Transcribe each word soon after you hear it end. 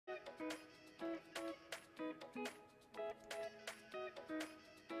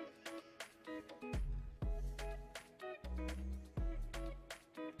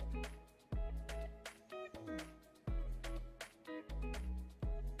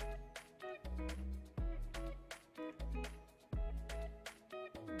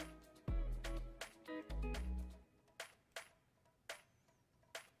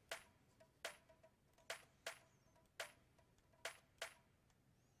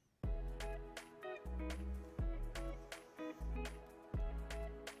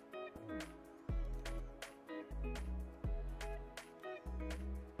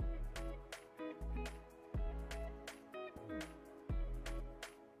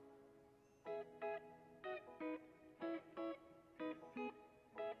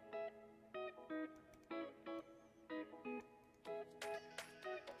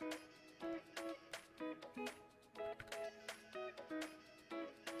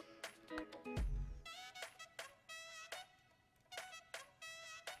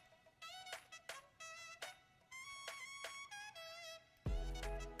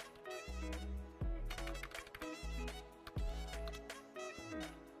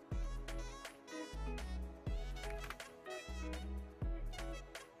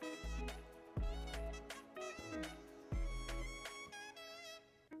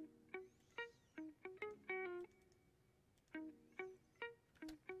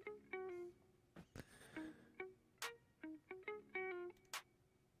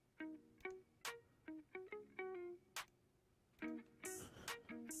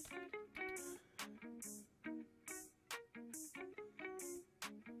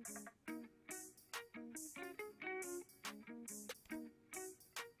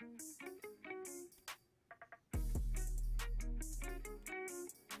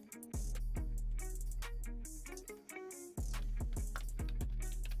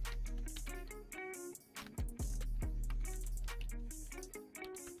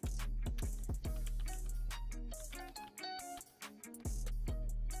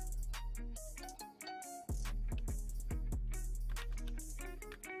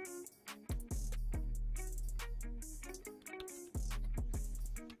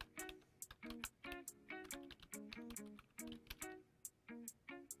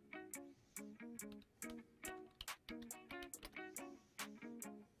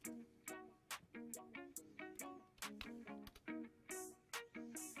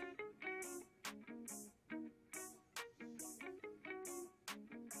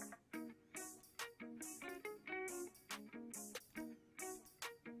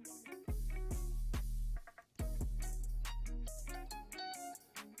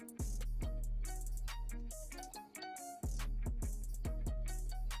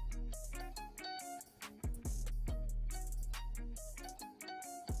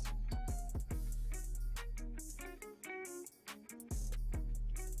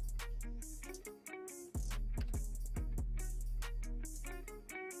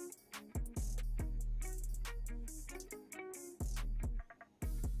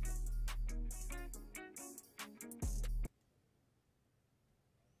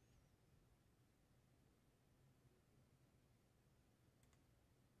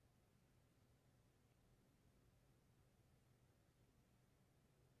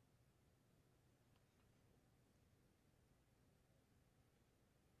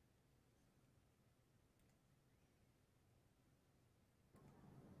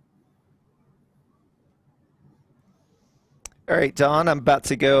All right, Dawn, I'm about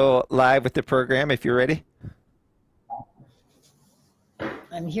to go live with the program if you're ready.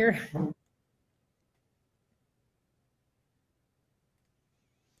 I'm here.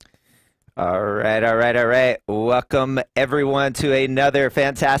 All right, all right, all right. Welcome everyone to another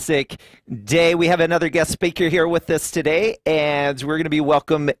fantastic day. We have another guest speaker here with us today, and we're going to be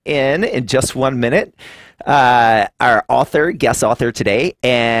welcome in just 1 minute. Our guest author today,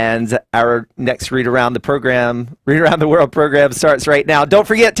 and our next Read Around the World program starts right now. Don't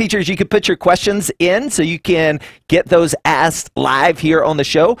forget, teachers, you can put your questions in so you can get those asked live here on the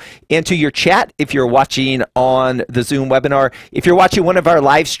show into your chat if you're watching on the Zoom webinar. If you're watching one of our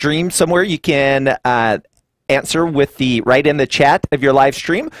live streams somewhere, you can answer right in the chat of your live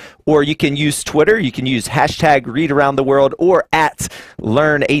stream, or you can use Twitter. You can use hashtag Read Around the World or at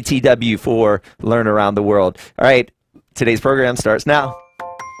LearnATW for Learn Around the World. All right, today's program starts now.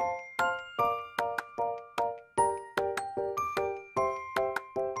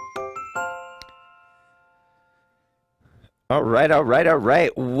 All right, all right, all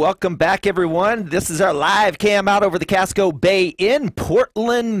right. Welcome back, everyone. This is our live cam out over the Casco Bay in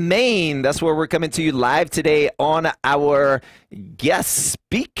Portland, Maine. That's where we're coming to you live today on our guest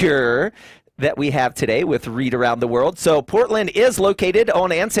speaker that we have today with Read Around the World. So Portland is located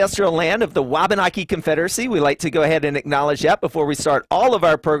on ancestral land of the Wabanaki Confederacy. We like to go ahead and acknowledge that before we start all of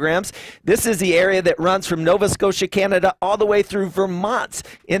our programs. This is the area that runs from Nova Scotia, Canada, all the way through Vermont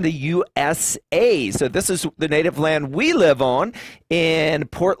in the USA. So this is the native land we live on in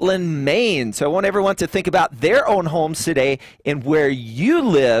Portland, Maine. So I want everyone to think about their own homes today and where you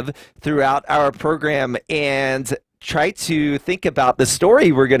live throughout our program, and try to think about the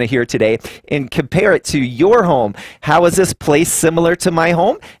story we're going to hear today and compare it to your home. How is this place similar to my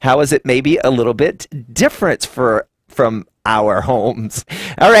home? How is it maybe a little bit different from our homes?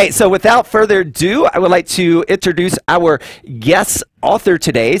 All right, so without further ado, I would like to introduce our guest author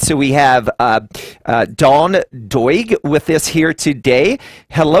today. So we have Dawn Doig with us here today.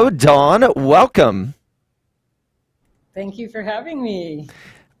 Hello, Dawn. Welcome. Thank you for having me.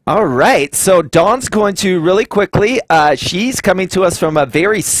 All right, so Dawn's going to really quickly, she's coming to us from a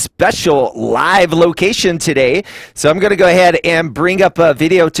very special live location today. So I'm going to go ahead and bring up a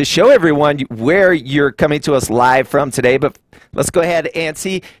video to show everyone where you're coming to us live from today. But let's go ahead and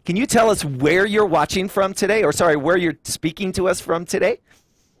see. Can you tell us where you're watching from today? Or sorry, where you're speaking to us from today?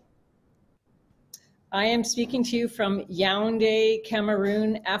 I am speaking to you from Yaoundé,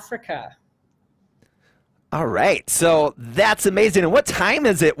 Cameroon, Africa. All right, so that's amazing. And what time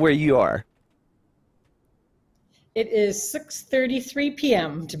is it where you are? It is 6:33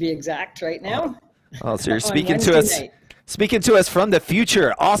 p.m. to be exact right now. Oh, so you're speaking to us from the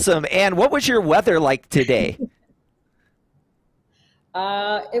future. Awesome. And what was your weather like today?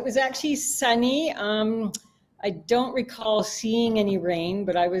 It was actually sunny. I don't recall seeing any rain,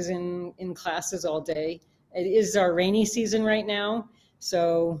 but I was in classes all day. It is our rainy season right now.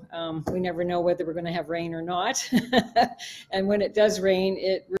 So we never know whether we're going to have rain or not. And when it does rain,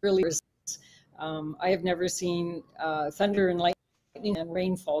 it really is. I have never sone thunder and lightning and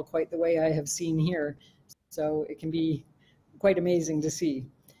rainfall quite the way I have seen here. So it can be quite amazing to see.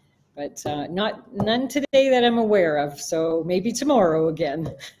 But none today that I'm aware of, so maybe tomorrow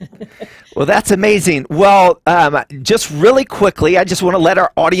again. Well, that's amazing. Well, just really quickly, I just want to let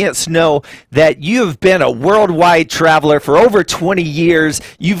our audience know that you've been a worldwide traveler for over 20 years.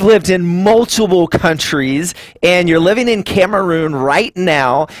 You've lived in multiple countries, and you're living in Cameroon right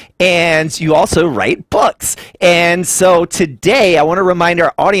now, and you also write books. And so today, I want to remind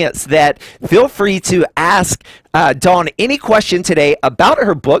our audience that feel free to ask Dawn any question today about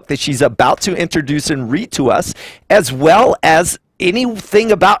her book that she's about to introduce and read to us, as well as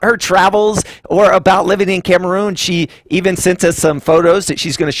anything about her travels or about living in Cameroon. She even sent us some photos that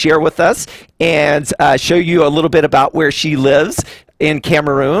she's going to share with us and show you a little bit about where she lives in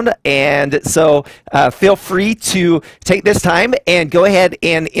Cameroon. And so feel free to take this time and go ahead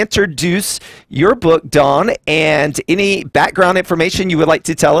and introduce your book, Dawn, and any background information you would like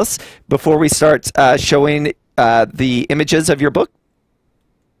to tell us before we start showing the images of your book.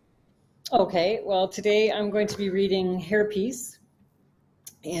 Okay, well, today I'm going to be reading Hairpiece.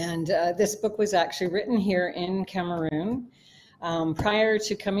 And this book was actually written here in Cameroon. Prior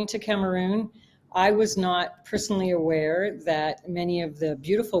to coming to Cameroon, I was not personally aware that many of the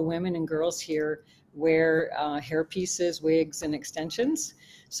beautiful women and girls here wear hair pieces, wigs, and extensions.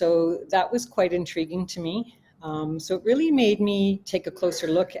 So that was quite intriguing to me. So it really made me take a closer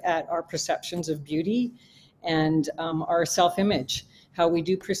look at our perceptions of beauty and our self-image, how we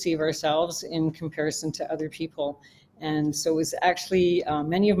do perceive ourselves in comparison to other people. And so it was actually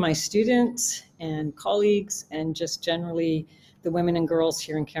many of my students and colleagues and just generally the women and girls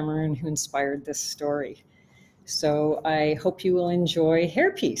here in Cameroon who inspired this story. So I hope you will enjoy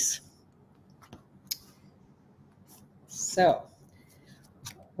Hairpiece. So,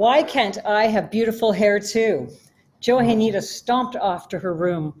 why can't I have beautiful hair too? Johanita stomped off to her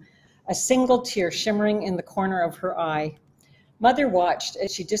room, a single tear shimmering in the corner of her eye. Mother watched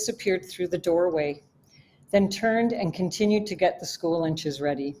as she disappeared through the doorway, then turned and continued to get the school lunches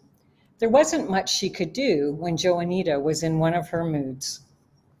ready. There wasn't much she could do when Johanita was in one of her moods.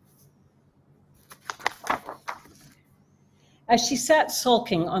 As she sat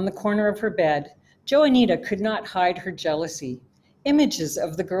sulking on the corner of her bed, Johanita could not hide her jealousy. Images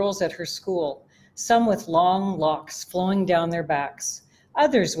of the girls at her school, some with long locks flowing down their backs,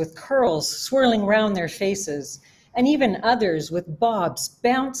 others with curls swirling round their faces, and even others with bobs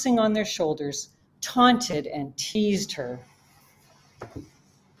bouncing on their shoulders, taunted and teased her.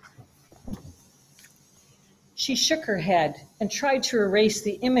 She shook her head and tried to erase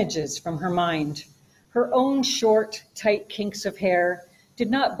the images from her mind. Her own short, tight kinks of hair did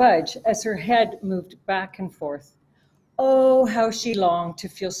not budge as her head moved back and forth. Oh, how she longed to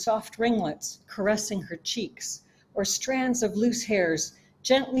feel soft ringlets caressing her cheeks, or strands of loose hairs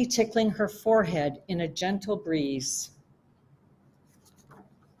gently tickling her forehead in a gentle breeze.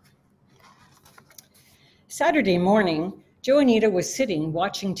 Saturday morning, Johanita was sitting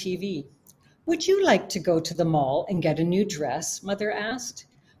watching TV. "Would you like to go to the mall and get a new dress?" Mother asked.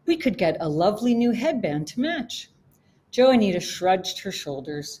 "We could get a lovely new headband to match." Johanita shrugged her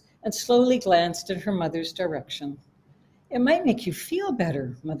shoulders and slowly glanced in her mother's direction. "It might make you feel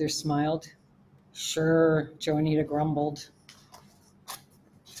better," Mother smiled. "Sure," Johanita grumbled.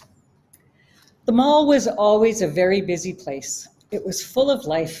 The mall was always a very busy place. It was full of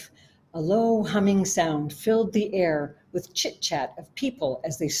life. A low humming sound filled the air with chit-chat of people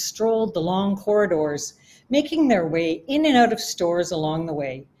as they strolled the long corridors, making their way in and out of stores along the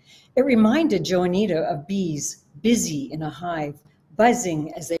way. It reminded Johanita of bees busy in a hive,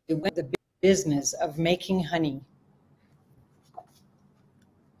 buzzing as they went the business of making honey.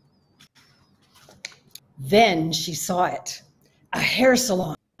 Then she saw it, a hair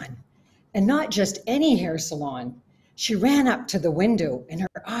salon, and not just any hair salon. She ran up to the window and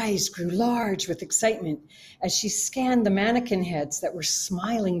her eyes grew large with excitement as she scanned the mannequin heads that were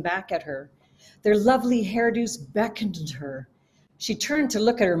smiling back at her. Their lovely hairdos beckoned to her. She turned to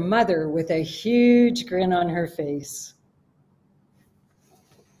look at her mother with a huge grin on her face.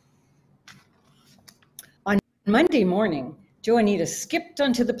 On Monday morning, Johanita skipped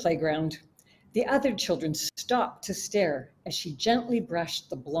onto the playground. The other children stopped to stare as she gently brushed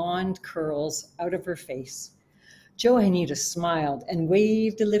the blonde curls out of her face. Johanita smiled and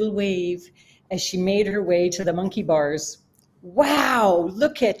waved a little wave as she made her way to the monkey bars. "Wow,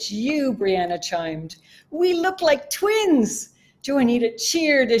 look at you," Brianna chimed. "We look like twins." Johanita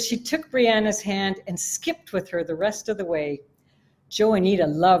cheered as she took Brianna's hand and skipped with her the rest of the way. Johanita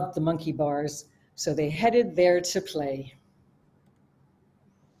loved the monkey bars, so they headed there to play.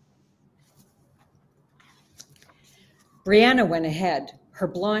 Brianna went ahead, her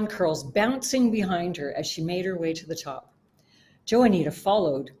blonde curls bouncing behind her as she made her way to the top. Johanita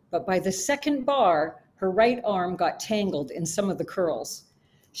followed, but by the second bar, her right arm got tangled in some of the curls.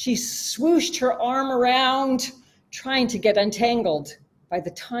 She swooshed her arm around, trying to get untangled. By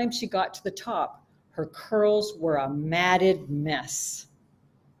the time she got to the top, her curls were a matted mess.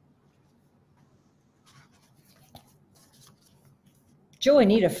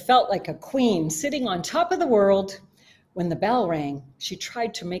 Johanita felt like a queen sitting on top of the world. When the bell rang, she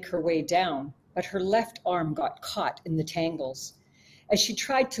tried to make her way down, but her left arm got caught in the tangles. As she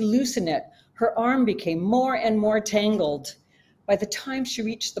tried to loosen it, her arm became more and more tangled. By the time she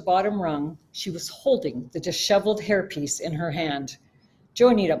reached the bottom rung, she was holding the disheveled hairpiece in her hand.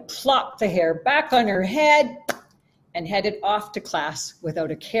 Johanita plopped the hair back on her head and headed off to class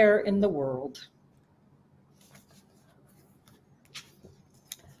without a care in the world.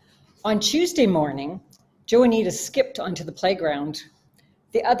 On Tuesday morning, Johanita skipped onto the playground.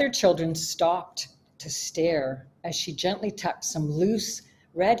 The other children stopped to stare as she gently tucked some loose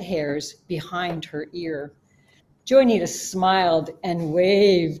red hairs behind her ear. Johanita smiled and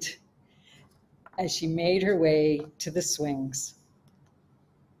waved as she made her way to the swings.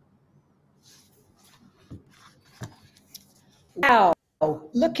 "Wow,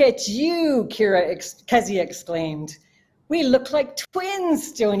 look at you," Kezia exclaimed. "We look like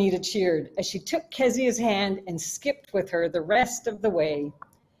twins," Johanita cheered as she took Kezia's hand and skipped with her the rest of the way.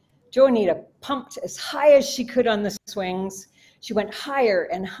 Johanita pumped as high as she could on the swings. She went higher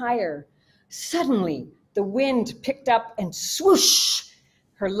and higher. Suddenly, the wind picked up and swoosh!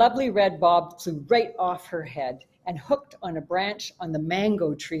 Her lovely red bob flew right off her head, and hooked on a branch on the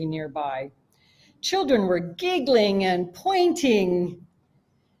mango tree nearby. Children were giggling and pointing.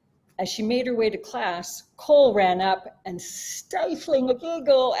 As she made her way to class, Cole ran up and, stifling a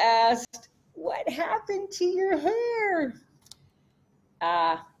giggle, asked, "What happened to your hair?"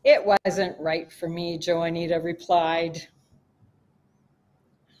 It wasn't right for me," Joanita replied.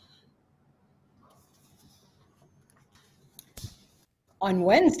 On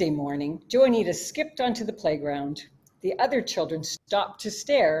Wednesday morning, Joanita skipped onto the playground. The other children stopped to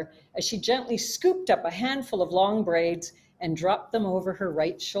stare as she gently scooped up a handful of long braids and dropped them over her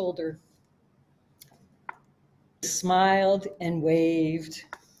right shoulder. She smiled and waved,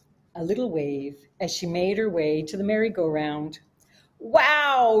 a little wave, as she made her way to the merry-go-round.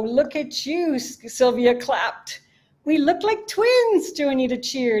 "Wow, look at you," Sylvia clapped. "We look like twins," Joanita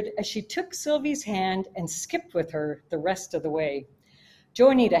cheered as she took Sylvie's hand and skipped with her the rest of the way.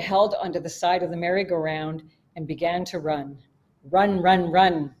 Joanita held onto the side of the merry-go-round and began to run. Run, run,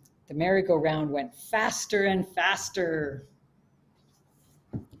 run. The merry-go-round went faster and faster.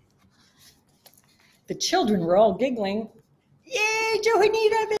 The children were all giggling. "Yay,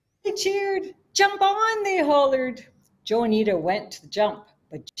 Joanita," they cheered. "Jump on," they hollered. Joanita went to jump,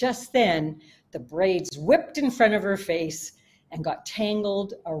 but just then the braids whipped in front of her face and got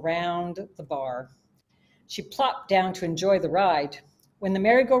tangled around the bar. She plopped down to enjoy the ride. When the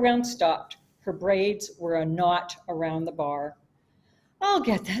merry-go-round stopped, her braids were a knot around the bar. "I'll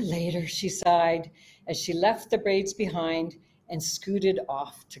get that later," she sighed as she left the braids behind and scooted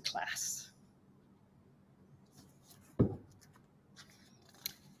off to class.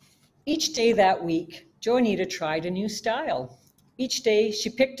 Each day that week, Joanita tried a new style. Each day she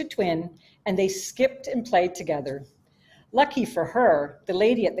picked a twin and they skipped and played together. Lucky for her, the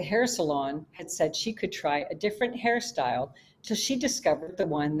lady at the hair salon had said she could try a different hairstyle till she discovered the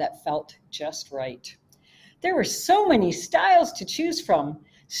one that felt just right. There were so many styles to choose from: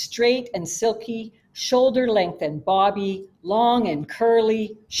 straight and silky, shoulder length and bobby, long and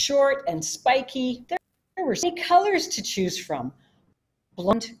curly, short and spiky. There were so many colors to choose from: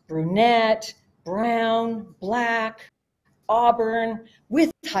 blonde, brunette, brown, black, auburn,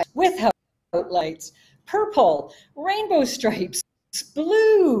 with highlights, purple, rainbow stripes,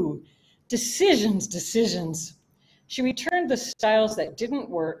 blue. Decisions. She returned the styles that didn't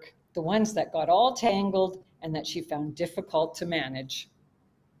work, the ones that got all tangled and that she found difficult to manage.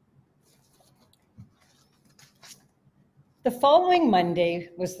 The following Monday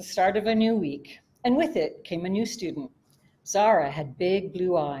was the start of a new week, and with it came a new student. Zara had big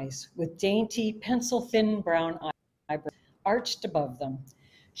blue eyes with dainty, pencil-thin brown eyebrows arched above them.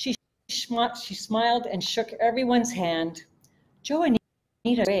 She smiled and shook everyone's hand. Joanita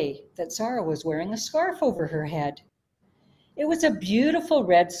away that Zara was wearing a scarf over her head. It was a beautiful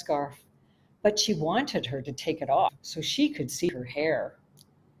red scarf, but she wanted her to take it off so she could see her hair.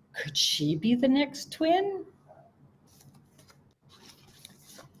 Could she be the next twin?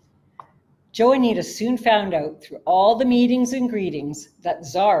 Joanita soon found out through all the meetings and greetings that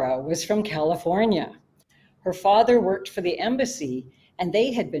Zara was from California. Her father worked for the embassy, and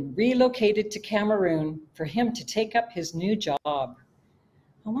they had been relocated to Cameroon for him to take up his new job.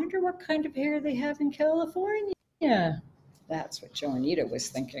 I wonder what kind of hair they have in California. That's what Joanita was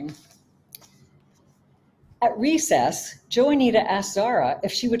thinking. At recess, Joanita asked Zara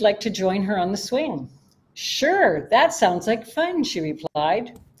if she would like to join her on the swing. "Sure, that sounds like fun," she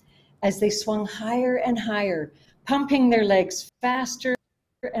replied. As they swung higher and higher, pumping their legs faster,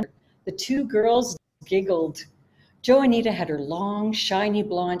 and the two girls giggled. Joanita had her long, shiny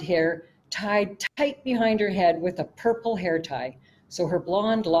blonde hair tied tight behind her head with a purple hair tie, so her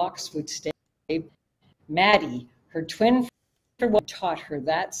blonde locks would stay. Maddie, her twin, taught her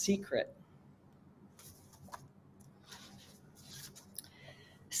that secret.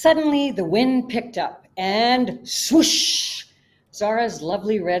 Suddenly, the wind picked up, and swoosh! Zara's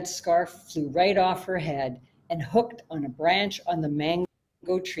lovely red scarf flew right off her head and hooked on a branch on the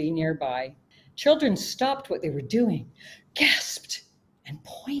mango tree nearby. Children stopped what they were doing, gasped, and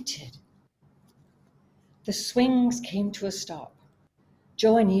pointed. The swings came to a stop.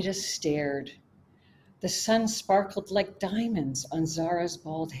 Joanita stared. The sun sparkled like diamonds on Zara's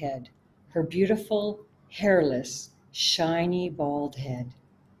bald head, her beautiful, hairless, shiny bald head.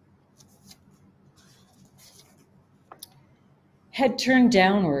 Head turned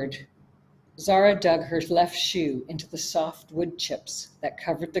downward, Zara dug her left shoe into the soft wood chips that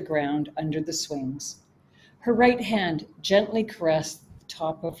covered the ground under the swings. Her right hand gently caressed the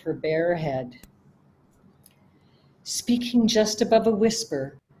top of her bare head. Speaking just above a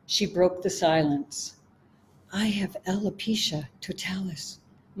whisper, she broke the silence. "I have alopecia totalis.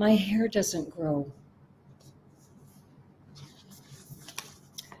 My hair doesn't grow."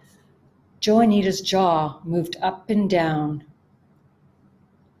 Joanita's jaw moved up and down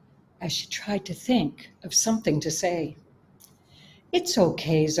as she tried to think of something to say. It's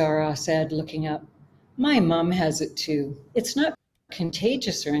okay, Zara said, looking up. My mom has it too. It's not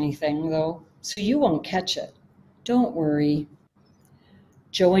contagious or anything, though, so you won't catch it. Don't worry.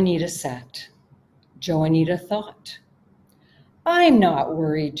 Joanita sat. Joanita thought. I'm not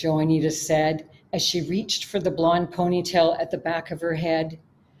worried, Joanita said, as she reached for the blonde ponytail at the back of her head.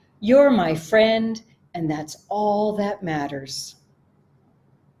 You're my friend, and that's all that matters.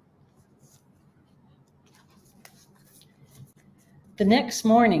 The next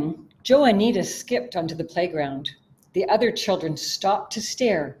morning, Joanita skipped onto the playground. The other children stopped to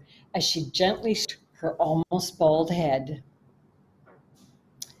stare as she gently stroked her almost bald head.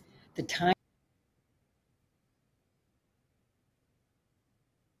 The time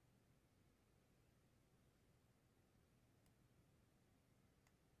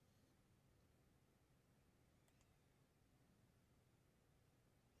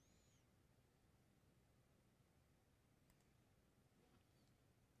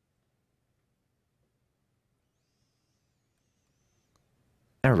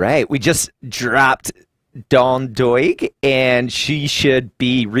All right, we just dropped Doig, and she should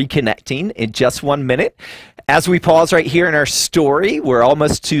be reconnecting in just 1 minute. As we pause right here in our story, we're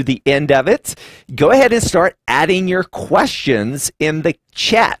almost to the end of it. Go ahead and start adding your questions in the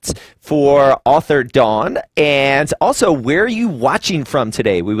chat for author Dawn, and also where are you watching from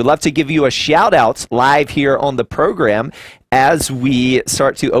today? We would love to give you a shout out live here on the program as we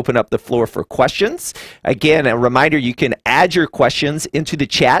start to open up the floor for questions. Again, a reminder, you can add your questions into the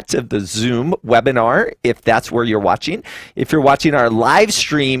chat of the Zoom webinar if that's where you're watching. If you're watching our live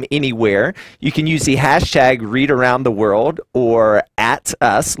stream anywhere, you can use the hashtag #ReadAroundTheWorld or at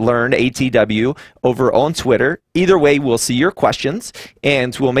us, LearnATW, over on Twitter. Either way, we'll see your questions,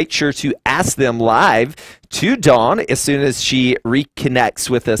 and we'll make sure to ask them live to Dawn as soon as she reconnects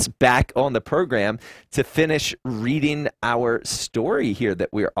with us back on the program to finish reading our story here that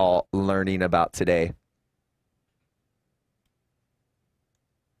we're all learning about today.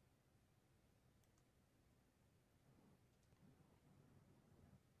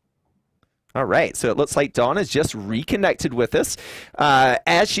 All right, so it looks like Dawn is just reconnected with us.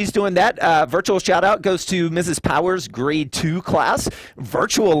 As she's doing that, virtual shout out goes to Mrs. Powers' grade 2 class,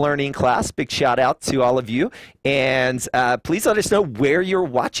 virtual learning class. Big shout out to all of you. And please let us know where you're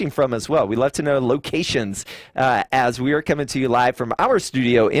watching from as well. We love to know locations as we are coming to you live from our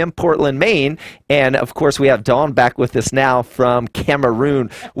studio in Portland, Maine. And of course, we have Dawn back with us now from Cameroon.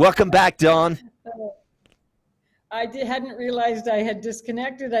 Welcome back, Dawn. I hadn't realized I had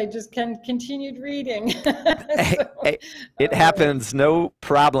disconnected. I just continued reading. It happens, no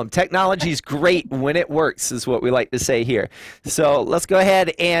problem. Technology's great when it works, is what we like to say here. So let's go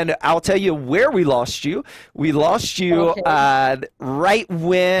ahead and I'll tell you where we lost you. We lost you right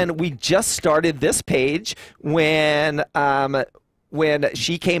when we just started this page, when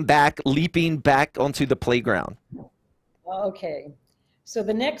she came back, leaping back onto the playground. Okay. So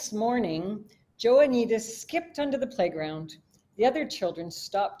the next morning, Joanita skipped onto the playground. The other children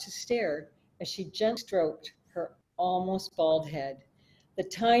stopped to stare as she gently stroked her almost bald head, the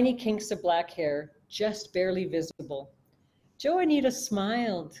tiny kinks of black hair just barely visible. Joanita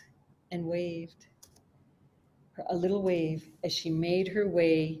smiled and waved, a little wave, as she made her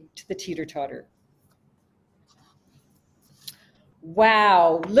way to the teeter-totter.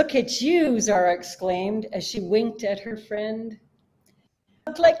 Wow, look at you, Zara exclaimed as she winked at her friend.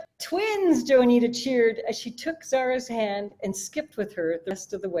 Look like twins, Joanita cheered as she took Zara's hand and skipped with her the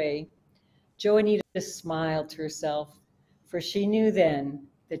rest of the way. Joanita smiled to herself, for she knew then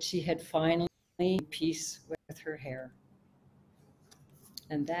that she had finally made peace with her hair.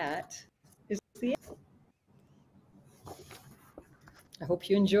 And that is the end. I hope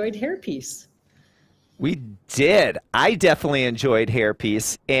you enjoyed Hairpiece. We did. I definitely enjoyed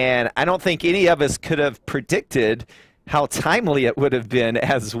Hairpiece, and I don't think any of us could have predicted how timely it would have been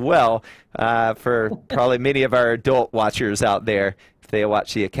as well for probably many of our adult watchers out there if they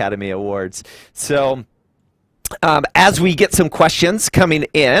watch the Academy Awards. So as we get some questions coming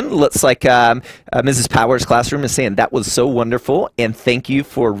in, looks like Mrs. Powers' classroom is saying that was so wonderful, and thank you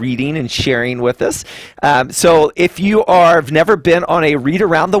for reading and sharing with us. So if you have never been on a Read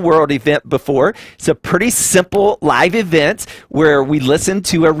Around the World event before, it's a pretty simple live event where we listen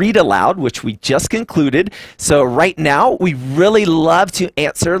to a read aloud, which we just concluded. So right now, we really love to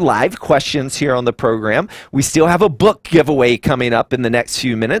answer live questions here on the program. We still have a book giveaway coming up in the next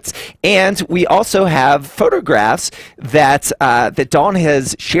few minutes, and we also have photographs photographs that that Dawn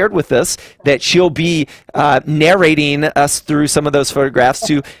has shared with us, that she'll be narrating us through some of those photographs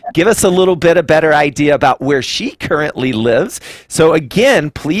to give us a little bit a better idea about where she currently lives. So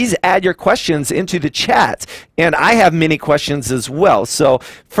again, please add your questions into the chat, and I have many questions as well. So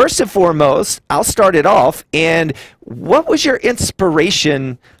first and foremost, I'll start it off. And what was your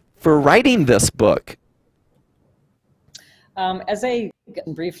inspiration for writing this book? As I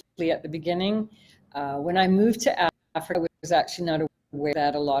briefly at the beginning, when I moved to Africa, I was actually not aware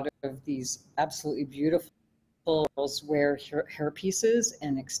that a lot of these absolutely beautiful girls wear hair pieces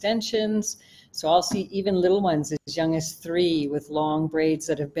and extensions. So I'll see even little ones as young as 3 with long braids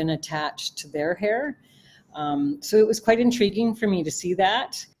that have been attached to their hair. So it was quite intriguing for me to see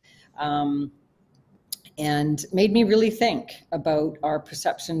that. And made me really think about our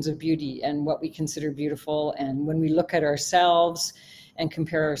perceptions of beauty and what we consider beautiful. And when we look at ourselves and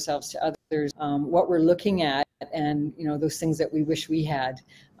compare ourselves to others, what we're looking at, and those things that we wish we had.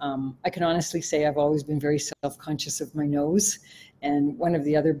 I can honestly say I've always been very self-conscious of my nose. And one of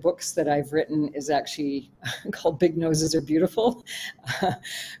the other books that I've written is actually called Big Noses Are Beautiful,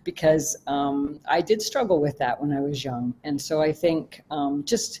 because I did struggle with that when I was young. And so I think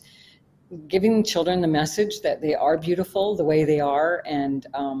just giving children the message that they are beautiful the way they are, and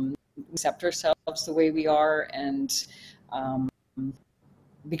accept ourselves the way we are, and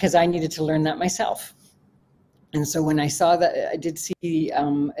because I needed to learn that myself. And so when I saw that, I did see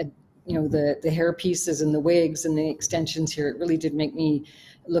the hair pieces and the wigs and the extensions here, it really did make me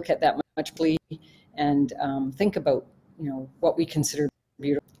look at that much clearly and think about what we consider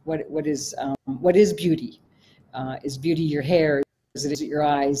beautiful. What is beauty? Is beauty your hair? Is it your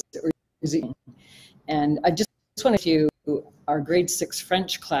eyes? Or is it? And I just wanted to, our grade 6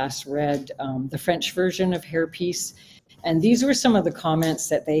 French class read the French version of Hairpiece, and these were some of the comments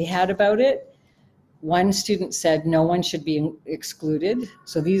that they had about it. One student said no one should be excluded.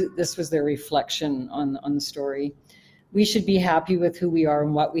 So this was their reflection on the story. We should be happy with who we are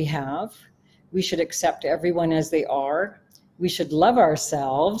and what we have. We should accept everyone as they are. We should love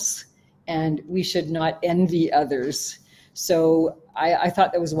ourselves, and we should not envy others. So I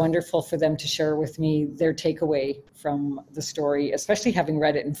thought that was wonderful for them to share with me their takeaway from the story, especially having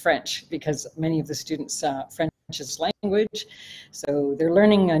read it in French, because many of the students, French is language. So they're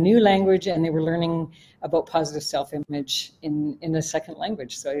learning a new language, and they were learning about positive self-image in a second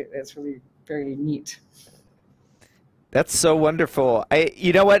language. So it's really very neat. That's so wonderful.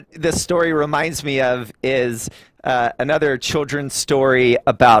 You know what this story reminds me of is another children's story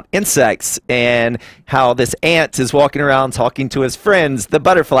about insects, and how this ant is walking around talking to his friends, the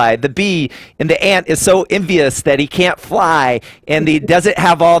butterfly, the bee, and the ant is so envious that he can't fly, and he doesn't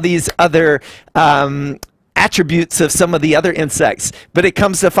have all these other attributes of some of the other insects. But it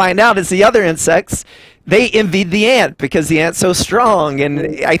comes to find out it's the other insects, they envied the ant because the ant's so strong.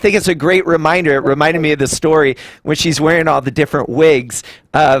 And I think it's a great reminder. It reminded me of the story when she's wearing all the different wigs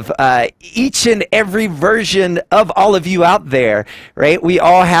of each and every version of all of you out there, right? We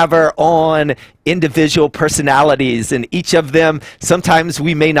all have our own individual personalities, and each of them, sometimes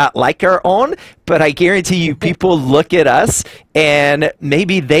we may not like our own, but I guarantee you people look at us and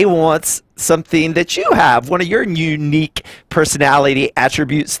maybe they want something that you have, one of your unique personality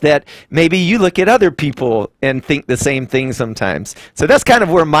attributes that maybe you look at other people and think the same thing sometimes. So that's kind of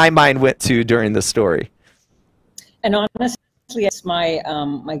where my mind went to during the story. And honestly, it's my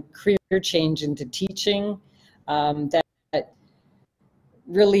my career change into teaching that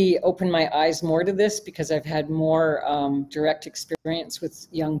really opened my eyes more to this, because I've had more direct experience with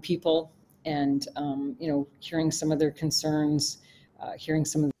young people, and hearing some of their concerns, hearing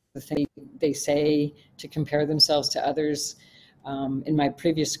some of the things they say to compare themselves to others. In my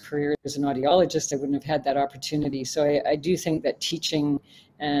previous career as an audiologist, I wouldn't have had that opportunity. So I do think that teaching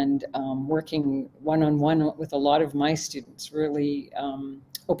and working one-on-one with a lot of my students really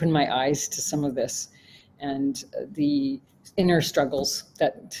opened my eyes to some of this, and the inner struggles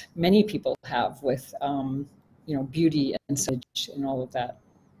that many people have with beauty and such and all of that.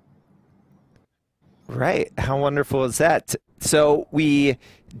 Right. How wonderful is that? So we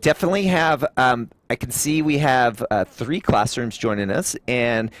definitely have, I can see we have 3 classrooms joining us,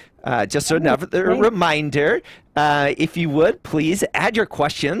 and just another reminder, if you would, please add your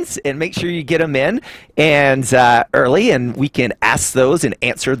questions and make sure you get them in and early, and we can ask those and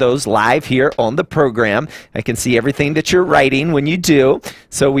answer those live here on the program. I can see everything that you're writing when you do,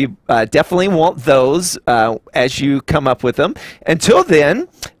 so we definitely want those as you come up with them. Until then,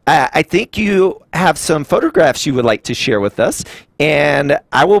 I think you have some photographs you would like to share with us, and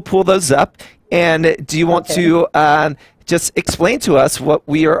I will pull those up. And do you want to just explain to us what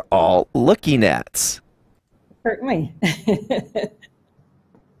we are all looking at? Certainly.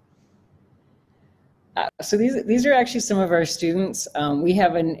 So these are actually some of our students. We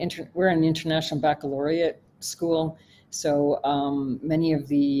have we're an international baccalaureate school, so many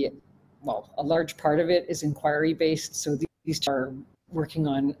of a large part of it is inquiry based. So these are working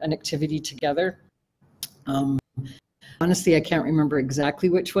on an activity together. Honestly, I can't remember exactly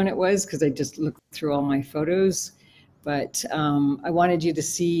which one it was because I just looked through all my photos, but I wanted you to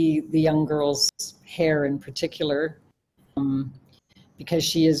see the young girl's hair in particular. Because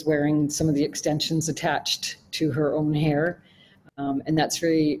she is wearing some of the extensions attached to her own hair. And that's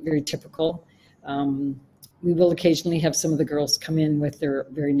very, very typical. We will occasionally have some of the girls come in with their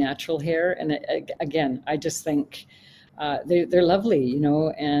very natural hair. And again, I just think they're lovely, you know,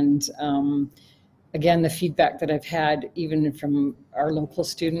 and again, the feedback that I've had even from our local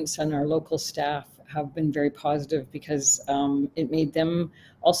students and our local staff have been very positive because it made them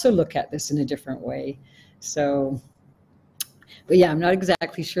also look at this in a different way. So, but yeah, I'm not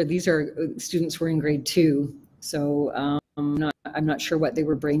exactly sure. These are students were in grade 2, so I'm not sure what they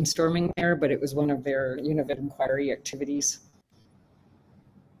were brainstorming there, but it was one of their Nunavut inquiry activities.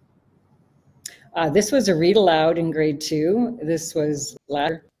 This was a read aloud in grade 2. This was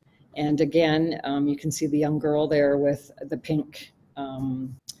latter, and again, you can see the young girl there with the pink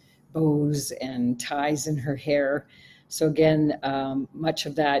bows and ties in her hair. So again, much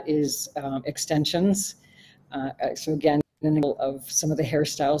of that is extensions. So again, of some of the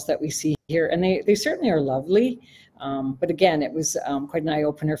hairstyles that we see here, and they certainly are lovely. But again, it was quite an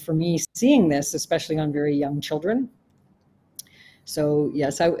eye-opener for me seeing this, especially on very young children. So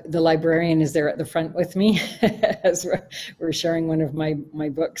yes, the librarian is there at the front with me as we're sharing one of my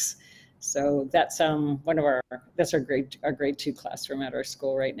books. So that's that's our grade 2 classroom at our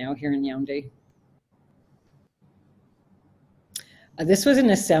school right now here in Yaoundé. This was an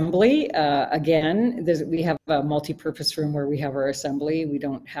assembly. Again, we have a multi-purpose room where we have our assembly. We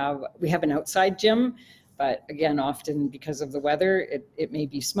have an outside gym, but again, often because of the weather, it may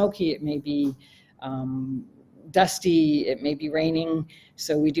be smoky, it may be dusty, it may be raining.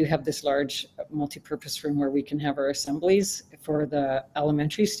 So we do have this large multi-purpose room where we can have our assemblies for the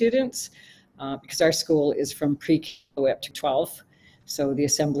elementary students, because our school is from pre-K up to 12. So the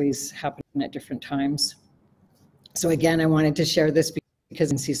assemblies happen at different times. So again, I wanted to share this because you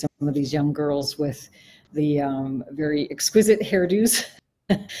can see some of these young girls with the very exquisite hairdos.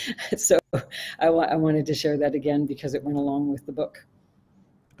 So I wanted to share that again because it went along with the book.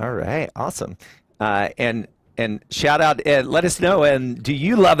 All right, awesome. And shout out and let us know. And do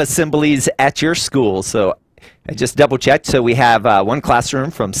you love assemblies at your school? So I just double checked. So we have one classroom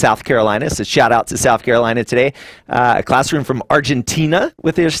from South Carolina. So shout out to South Carolina today. A classroom from Argentina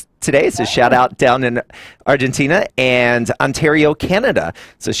with us today. So shout out down in Argentina, and Ontario, Canada.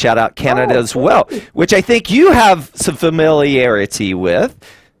 So shout out Canada as well, which I think you have some familiarity with.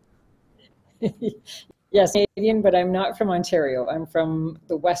 Yes, Canadian, but I'm not from Ontario. I'm from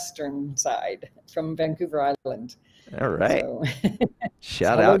the western side, from Vancouver Island. All right. So,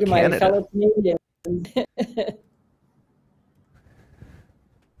 shout out to Canada. My fellow Canadians.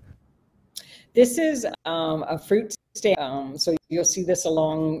 This is a fruit stand. So you'll see this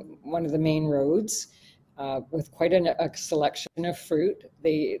along one of the main roads with quite a selection of fruit.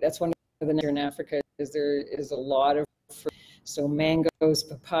 That's one of the in Africa is there is a lot of fruit. So mangoes,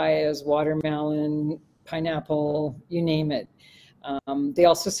 papayas, watermelon, pineapple, you name it. They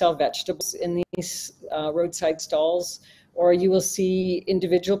also sell vegetables in these roadside stalls, or you will see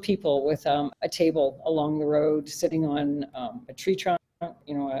individual people with a table along the road sitting on a tree trunk,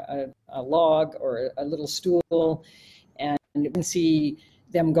 you know, a log or a little stool, and you can see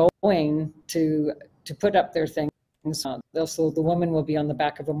them going to put up their things. So the woman will be on the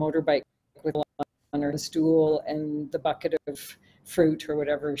back of a motorbike with on her stool and the bucket of fruit or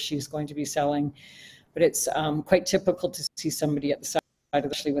whatever she's going to be selling. But it's quite typical to see somebody at the side,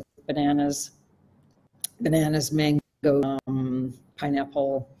 especially with bananas, mango,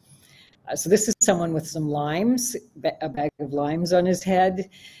 pineapple. So this is someone with some limes, a bag of limes on his head.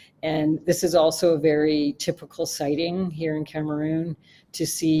 And this is also a very typical sighting here in Cameroon, to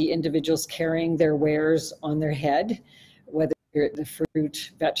see individuals carrying their wares on their head, whether the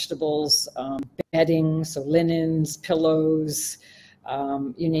fruit, vegetables, bedding, so linens, pillows,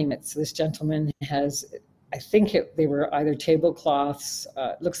 you name it. So this gentleman has, I think they were either tablecloths,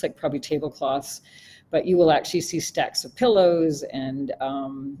 looks like probably tablecloths, but you will actually see stacks of pillows, and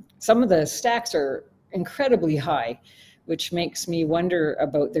some of the stacks are incredibly high, which makes me wonder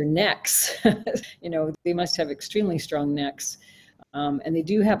about their necks. You know, they must have extremely strong necks. And they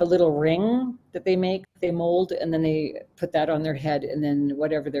do have a little ring that they mold, and then they put that on their head, and then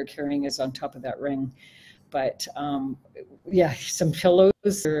whatever they're carrying is on top of that ring. But yeah, some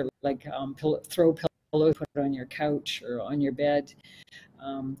pillows, or like throw pillows put on your couch or on your bed.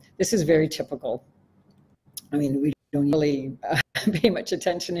 This is very typical. I mean, we don't really pay much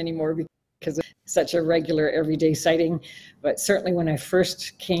attention anymore because it's such a regular everyday sighting. But certainly when I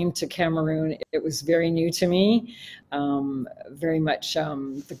first came to Cameroon, it was very new to me. Very much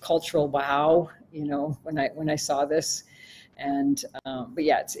the cultural wow, you know, when I saw this. And but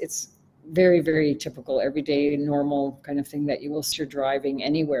yeah, it's very, very typical, everyday, normal kind of thing that you will see if you're driving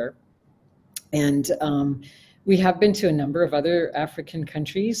anywhere. And we have been to a number of other African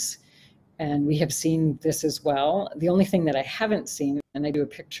countries, and we have seen this as well. The only thing that I haven't seen, and I do a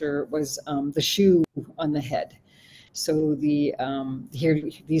picture, was the shoe on the head. So here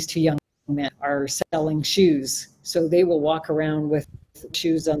these two young men are selling shoes. So they will walk around with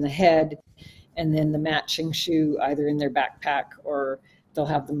shoes on the head, and then the matching shoe either in their backpack, or they'll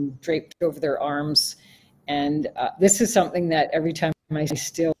have them draped over their arms. And this is something that every time I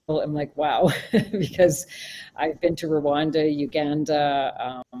still am like, wow, because I've been to Rwanda,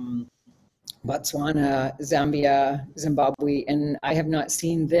 Uganda, Botswana, Zambia, Zimbabwe, and I have not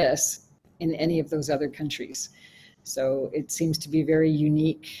seen this in any of those other countries. So it seems to be very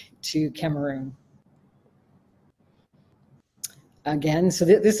unique to Cameroon. Again, so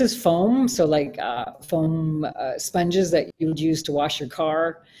this is foam, so like foam sponges that you would use to wash your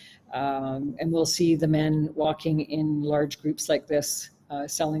car. And we'll see the men walking in large groups like this,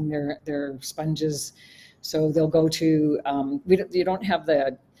 selling their sponges. So they'll go to, you don't have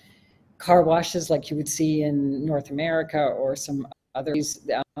the car washes like you would see in North America or some others.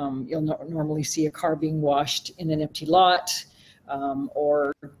 You'll normally see a car being washed in an empty lot,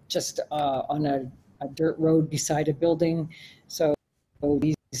 or just on a dirt road beside a building. So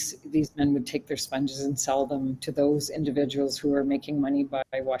these men would take their sponges and sell them to those individuals who are making money by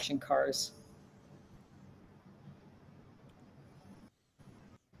washing cars.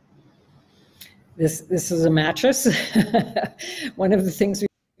 This is a mattress. One of the things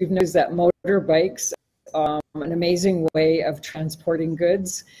we've noticed is that motorbikes are an amazing way of transporting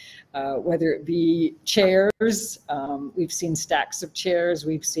goods, whether it be chairs. We've seen stacks of chairs.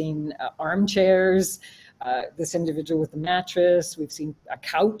 We've seen armchairs. This individual with a mattress. We've seen a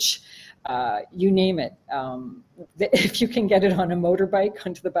couch. You name it. If you can get it on a motorbike,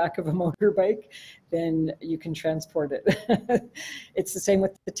 onto the back of a motorbike, then you can transport it. It's the same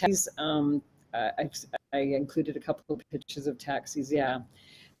with the taxis. I included a couple of pictures of taxis. Yeah,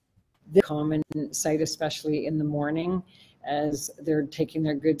 the common sight, especially in the morning, as they're taking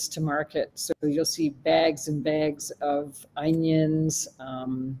their goods to market. So you'll see bags and bags of onions,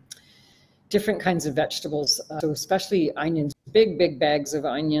 different kinds of vegetables, so especially onions, big bags of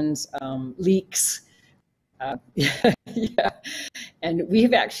onions, leeks. Yeah, and we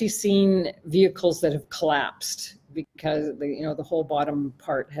have actually seen vehicles that have collapsed because the whole bottom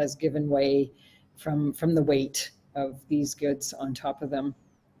part has given way from the weight of these goods on top of them.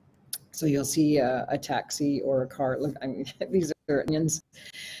 So you'll see a taxi or a car. Look, I mean, these are onions.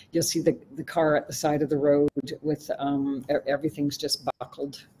 You'll see the car at the side of the road with everything's just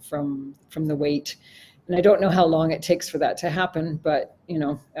buckled from the weight. And I don't know how long it takes for that to happen, but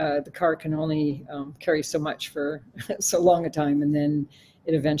the car can only carry so much for so long a time, and then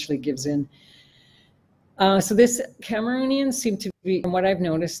it eventually gives in. So this Cameroonians seem to be, from what I've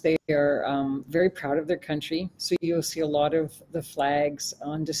noticed, they are very proud of their country. So you'll see a lot of the flags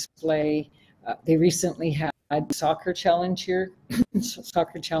on display. They recently had a soccer challenge here,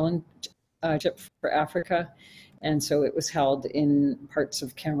 soccer challenge for Africa. And so it was held in parts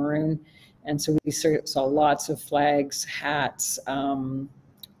of Cameroon. And so we saw lots of flags, hats,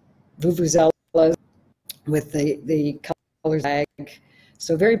 vuvuzelas with the colors flag.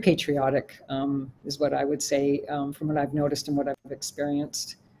 So very patriotic is what I would say from what I've noticed and what I've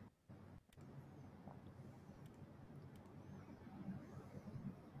experienced.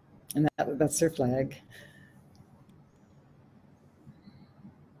 And that's their flag.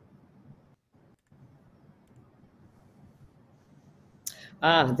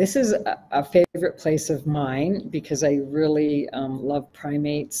 This is a favorite place of mine because I really love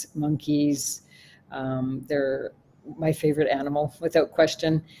primates, monkeys. They're my favorite animal, without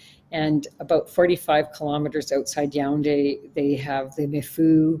question. And about 45 kilometers outside Yaoundé, they have the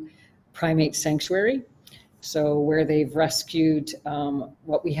Mifu Primate Sanctuary. So where they've rescued,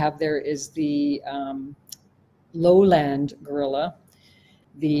 what we have there is the lowland gorilla,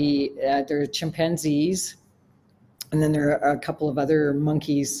 there are chimpanzees, and then there are a couple of other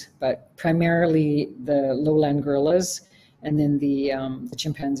monkeys, but primarily the lowland gorillas, and then the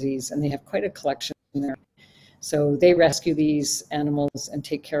chimpanzees, and they have quite a collection there. So they rescue these animals and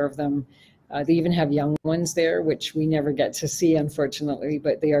take care of them. They even have young ones there, which we never get to see, unfortunately,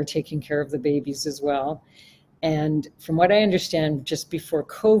 but they are taking care of the babies as well. And from what I understand, just before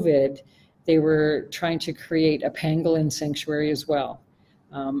COVID, they were trying to create a pangolin sanctuary as well.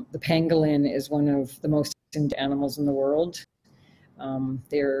 The pangolin is one of the most endangered animals in the world.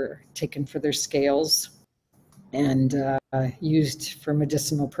 They're taken for their scales and used for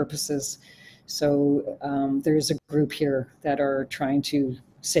medicinal purposes. So there's a group here that are trying to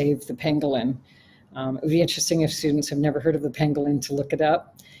save the pangolin. It would be interesting if students have never heard of the pangolin to look it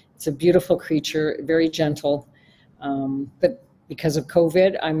up. It's a beautiful creature, very gentle, but because of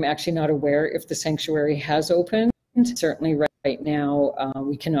COVID, I'm actually not aware if the sanctuary has opened. Certainly right now,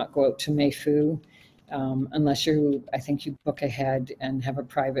 we cannot go out to Meifu unless I think you book ahead and have a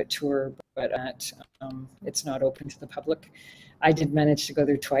private tour, but it's not open to the public. I did manage to go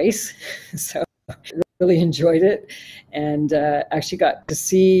there twice, so really enjoyed it, and actually got to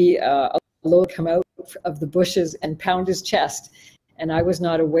see a load come out of the bushes and pound his chest. And I was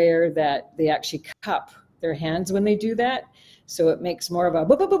not aware that they actually cup their hands when they do that. So it makes more of a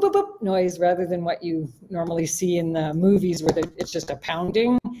boop, boop, boop, boop, boop noise rather than what you normally see in the movies where it's just a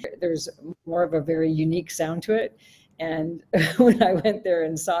pounding. There's more of a very unique sound to it. And when I went there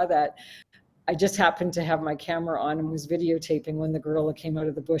and saw that, I just happened to have my camera on and was videotaping when the gorilla came out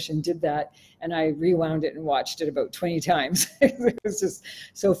of the bush and did that. And I rewound it and watched it about 20 times. It was just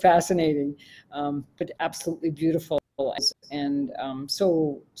so fascinating, but absolutely beautiful. And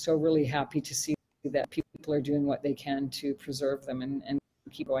so really happy to see that people are doing what they can to preserve them and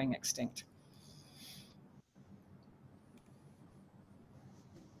keep going extinct.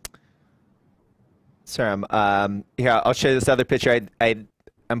 Sorry, here, I'll show you this other picture.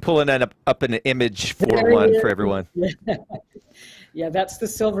 I'm pulling up an image for everyone. Yeah. Yeah, that's the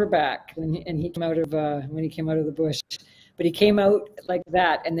silverback, and he came out of when he came out of the bush. But he came out like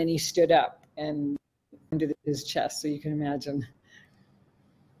that, and then he stood up and pounded his chest, so you can imagine.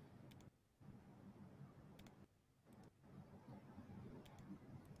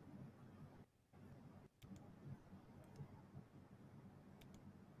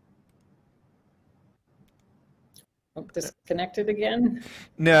 Oh, disconnected again?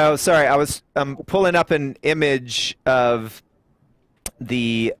 No, sorry. I'm pulling up an image of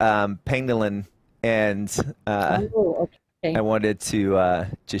the pangolin, and okay. I wanted to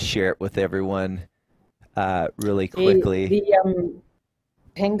just share it with everyone really quickly. The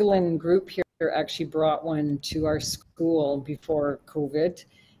pangolin group here actually brought one to our school before COVID,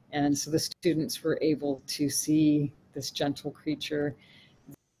 and so the students were able to see this gentle creature.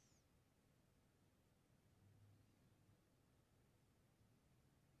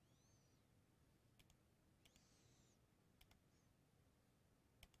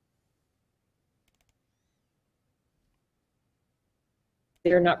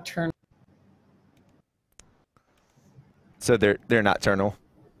 They're nocturnal. So they're nocturnal.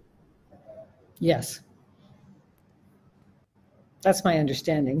 Yes. That's my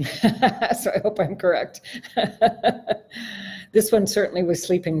understanding. So I hope I'm correct. This one certainly was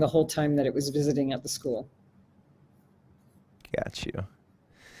sleeping the whole time that it was visiting at the school. Got you.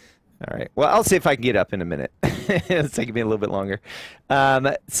 All right. Well, I'll see if I can get up in a minute. It's taking me a little bit longer.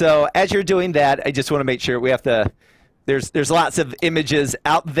 So as you're doing that, I just want to make sure we have to. There's lots of images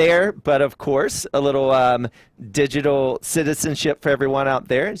out there, but of course, a little digital citizenship for everyone out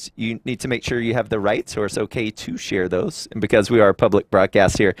there. You need to make sure you have the rights, or it's okay to share those. And because we are a public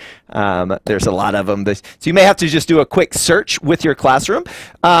broadcast here, there's a lot of them. So you may have to just do a quick search with your classroom.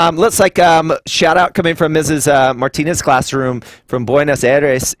 Looks like shout out coming from Mrs. Martinez's classroom from Buenos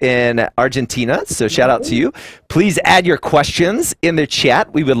Aires in Argentina. So shout out to you. Please add your questions in the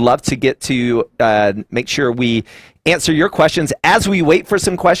chat. We would love to get to make sure we answer your questions as we wait for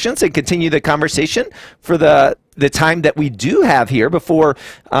some questions and continue the conversation for the time that we do have here before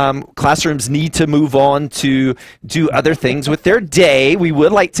classrooms need to move on to do other things with their day. We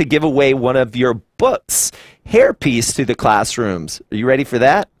would like to give away one of your books, Hairpiece, to the classrooms. Are you ready for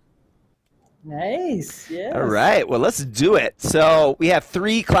that? Nice. Yes. All right. Well, let's do it. So we have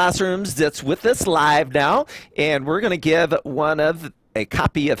 3 classrooms that's with us live now, and we're going to give a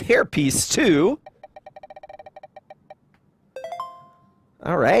copy of Hairpiece to.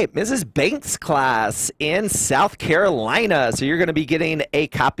 All right, Mrs. Banks' class in South Carolina. So you're going to be getting a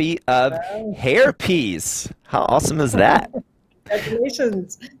copy of Hairpiece. How awesome is that?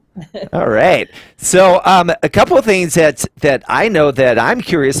 Congratulations. All right. So a couple of things that I know that I'm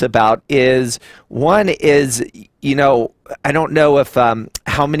curious about is, one is, I don't know if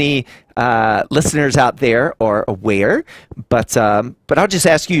how many listeners out there are aware, but I'll just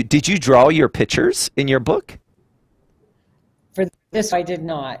ask you, did you draw your pictures in your book? For this, I did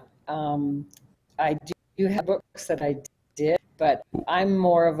not. I do have books that I did, but I'm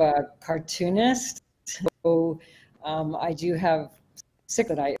more of a cartoonist. So I do have 6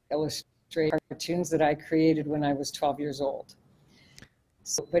 that I illustrate, cartoons that I created when I was 12 years old.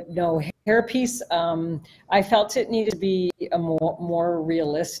 So, but no, hairpiece, I felt it needed to be a more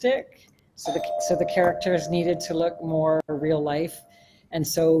realistic. So the characters needed to look more real life. And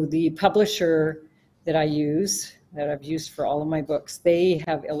so the publisher that I've used for all of my books, they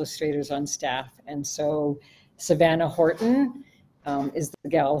have illustrators on staff. And so Savannah Horton is the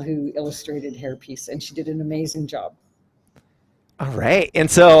gal who illustrated Hairpiece, and she did an amazing job. All right. And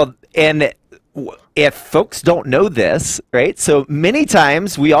so, and if folks don't know this, right, so many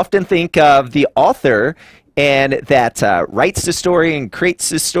times we often think of the author and that writes the story and creates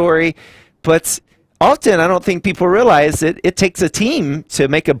the story, but often I don't think people realize that it takes a team to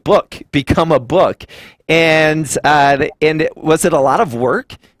make a book become a book. And was it a lot of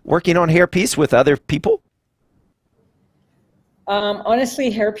work working on Hairpiece with other people?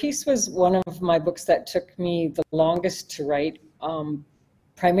 Honestly, Hairpiece was one of my books that took me the longest to write,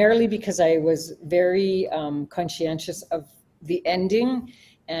 primarily because I was very conscientious of the ending,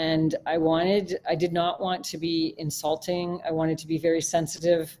 and I did not want to be insulting. I wanted to be very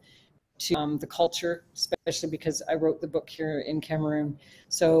sensitive to the culture, especially because I wrote the book here in Cameroon.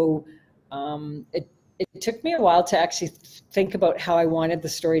 So it took me a while to actually think about how I wanted the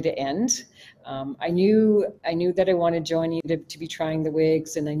story to end. I knew that I wanted Joanie to be trying the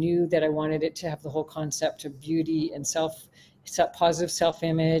wigs, and I knew that I wanted it to have the whole concept of beauty and positive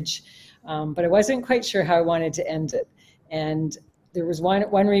self-image, but I wasn't quite sure how I wanted to end it. And there was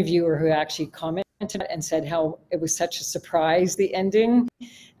one reviewer who actually commented and said how it was such a surprise, the ending,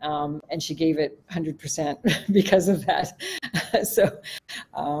 and she gave it 100% because of that. So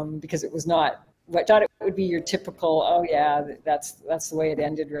because it was not, I thought it would be your typical, oh yeah, that's the way it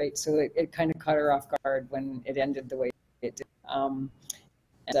ended, right? So it kind of caught her off guard when it ended the way it did.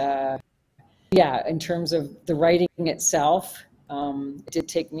 Yeah, in terms of the writing itself, it did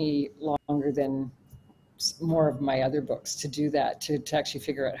take me longer than more of my other books to do that, to actually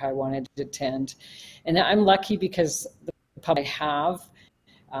figure out how I wanted it to end. And I'm lucky because the public I have,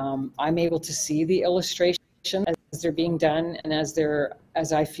 I'm able to see the illustration as they're being done, and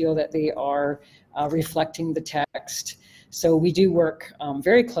as I feel that they are reflecting the text. So we do work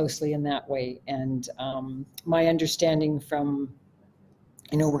very closely in that way. And my understanding from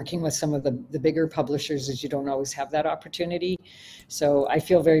working with some of the bigger publishers is you don't always have that opportunity. So I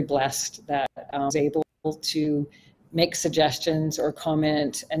feel very blessed that I was able to make suggestions or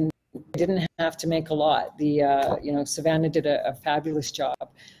comment, and I didn't have to make a lot. Savannah did a fabulous job.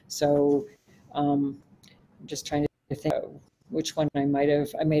 So I'm just trying to think which one I might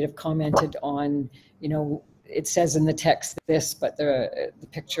have commented on. It says in the text this, but the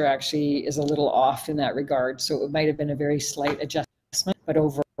picture actually is a little off in that regard. So it might have been a very slight adjustment, but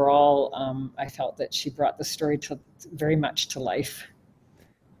overall, I felt that she brought the story very much to life.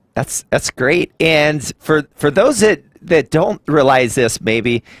 That's great. And for those that don't realize this,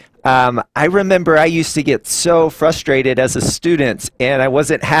 maybe, I remember I used to get so frustrated as a student, and I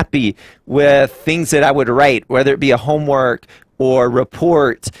wasn't happy with things that I would write, whether it be a homework or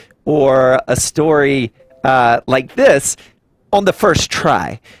report or a story like this, on the first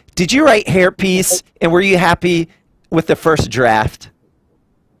try. Did you write Hairpiece, and were you happy with the first draft?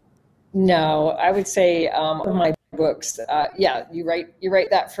 No, I would say my books, yeah, you write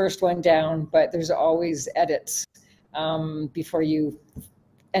that first one down, but there's always edits before you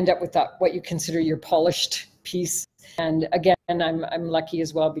end up with what you consider your polished piece. And again, I'm lucky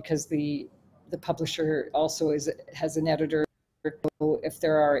as well because the publisher also has an editor. So if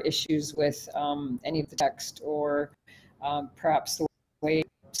there are issues with any of the text, or perhaps the way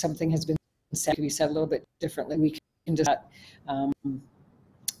something has been said to be said a little bit differently, we can do that.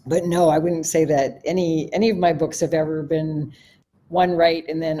 But no, I wouldn't say that any of my books have ever been one write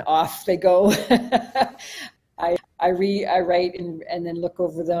and then off they go. I write and then look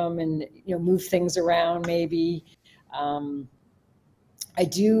over them and move things around maybe. I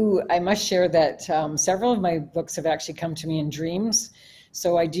must share that several of my books have actually come to me in dreams.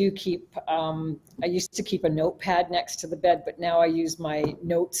 So I do keep, I used to keep a notepad next to the bed, but now I use my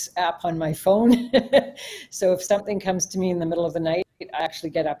notes app on my phone. So if something comes to me in the middle of the night, I actually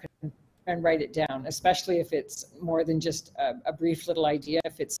get up and write it down, especially if it's more than just a brief little idea.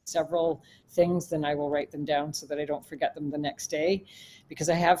 If it's several things, then I will write them down so that I don't forget them the next day. Because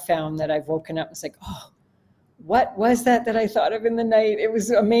I have found that I've woken up and it's like, oh, what was that I thought of in the night? It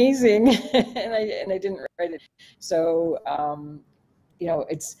was amazing. and I didn't write it. So,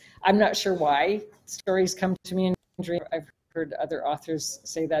 I'm not sure why stories come to me in dreams. I've heard other authors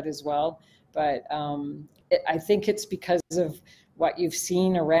say that as well. But I think it's because of what you've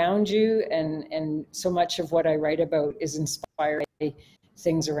seen around you, and so much of what I write about is inspired by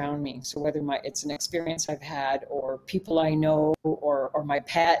things around me. So whether it's an experience I've had, or people I know, or my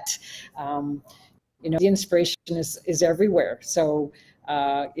pet, you know, the inspiration is everywhere. So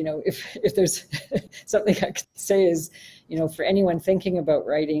you know, if there's something I could say is, you know, for anyone thinking about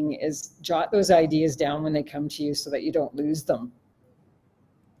writing, is jot those ideas down when they come to you so that you don't lose them.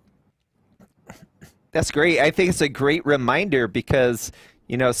 That's great. I think it's a great reminder because,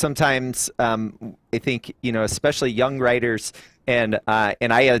 you know, sometimes I think, you know, especially young writers, and I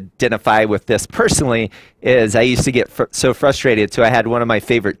identify with this personally, is I used to get so frustrated. So I had one of my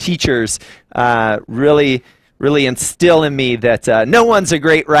favorite teachers really instill in me that no one's a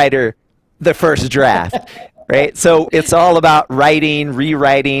great writer the first draft. Right? So it's all about writing,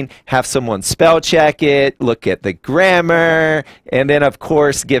 rewriting, have someone spell check it, look at the grammar, and then, of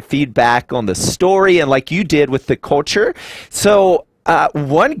course, give feedback on the story, and like you did with the culture. So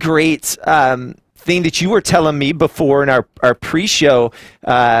one great thing that you were telling me before in our pre-show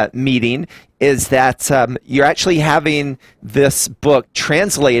meeting is that you're actually having this book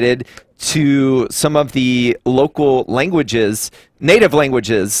translated to some of the local languages, native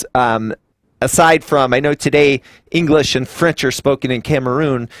languages, aside from, I know today English and French are spoken in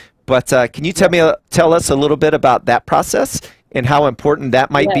Cameroon, but can you tell us a little bit about that process and how important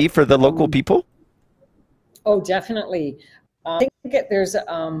that might be for the local people? Oh, definitely. I think there's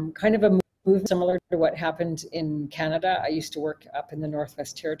kind of a move similar to what happened in Canada. I used to work up in the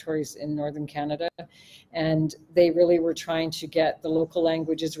Northwest Territories in Northern Canada, and they really were trying to get the local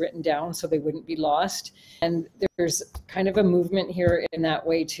languages written down so they wouldn't be lost. And there's kind of a movement here in that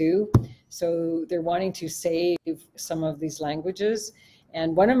way too. So they're wanting to save some of these languages.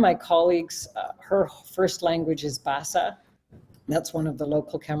 And one of my colleagues, her first language is Bassa. That's one of the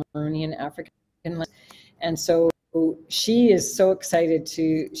local Cameroonian African languages. And so she is so excited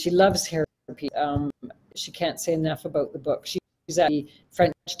she loves therapy. She can't say enough about the book. She's a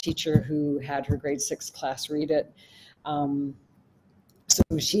French teacher who had her grade 6 class read it. So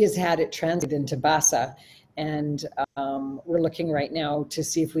she has had it translated into Bassa. And we're looking right now to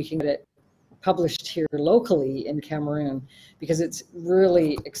see if we can get it published here locally in Cameroon, because it's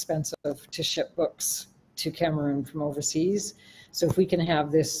really expensive to ship books to Cameroon from overseas. So if we can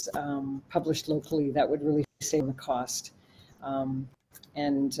have this published locally, that would really save the cost.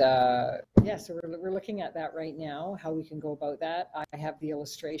 Yeah, so we're looking at that right now, how we can go about that. I have the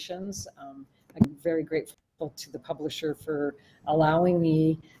illustrations. I'm very grateful to the publisher for allowing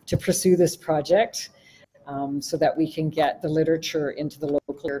me to pursue this project, so that we can get the literature into the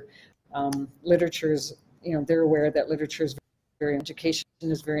local literatures. You know, they're aware that literature is very, education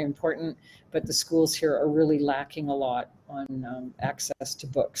is very important, but the schools here are really lacking a lot on access to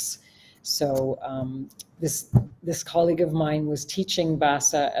books. So this colleague of mine was teaching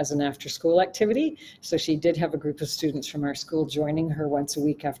Bassa as an after-school activity. So she did have a group of students from our school joining her once a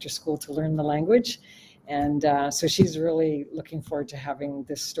week after school to learn the language. And so she's really looking forward to having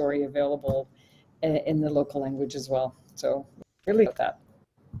this story available in the local language as well. So really about that.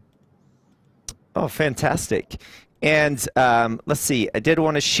 Oh, fantastic. And let's see, I did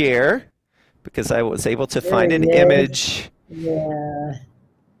want to share, because I was able to find an image. Yeah.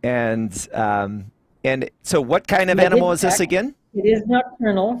 And so what kind of animal is this again? It is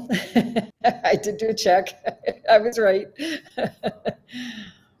nocturnal. I did do a check. I was right.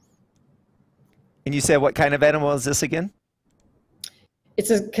 And you said what kind of animal is this again? It's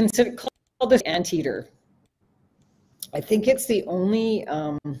called an anteater. I think it's the only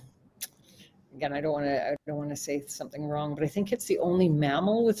again, I don't want to say something wrong, but I think it's the only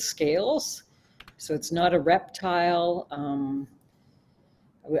mammal with scales. So it's not a reptile.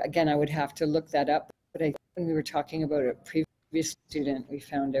 Again, I would have to look that up, but when we were talking about a previous student, we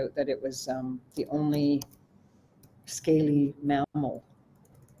found out that it was the only scaly mammal.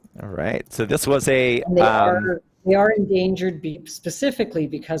 All right. So this was a. And they are endangered specifically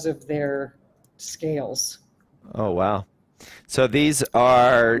because of their scales. Oh wow! So these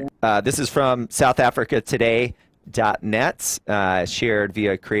are. This is from SouthAfricaToday.net, shared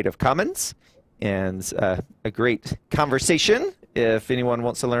via Creative Commons, and a great conversation. If anyone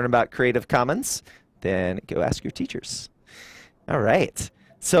wants to learn about Creative Commons, then go ask your teachers. All right.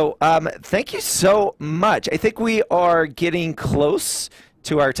 So thank you so much. I think we are getting close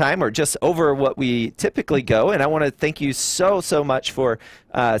to our time, or just over what we typically go. And I want to thank you so much for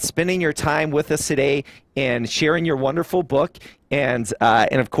spending your time with us today and sharing your wonderful book. And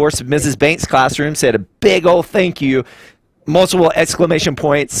of course, Mrs. Banks' classroom said a big old thank you multiple exclamation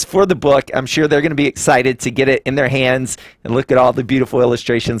points for the book. I'm sure they're going to be excited to get it in their hands and look at all the beautiful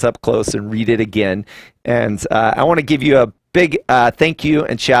illustrations up close and read it again. And I want to give you a big thank you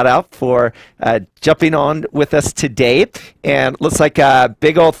and shout out for jumping on with us today. And looks like a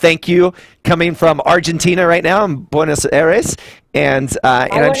big old thank you coming from Argentina right now in Buenos Aires. And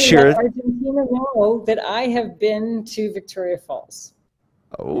I'm sure let Argentina know that I have been to Victoria Falls.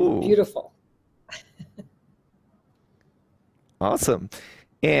 Oh, beautiful. Awesome.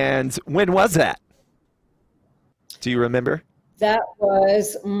 And when was that? Do you remember? That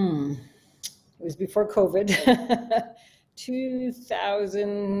was, it was before COVID,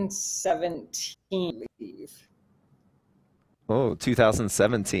 2017, I believe. Oh,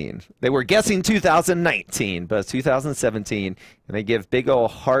 2017. They were guessing 2019, but it's 2017, and they give big old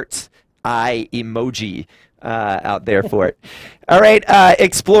heart eye emoji out there for it. All right,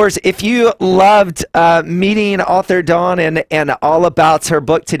 explorers, if you loved meeting author Dawn and all about her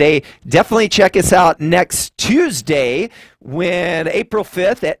book today, definitely check us out next Tuesday, when April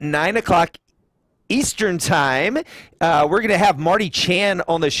 5th at 9 o'clock Eastern Time. We're going to have Marty Chan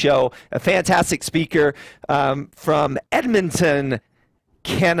on the show, a fantastic speaker from Edmonton,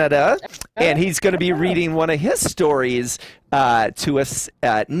 Canada, and he's going to be reading one of his stories to us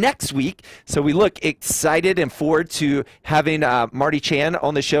next week. So we look excited and forward to having Marty Chan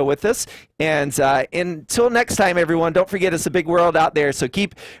on the show with us. And until next time, everyone, don't forget it's a big world out there. So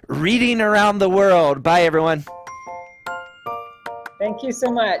keep reading around the world. Bye, everyone. Thank you so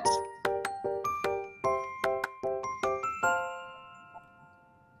much.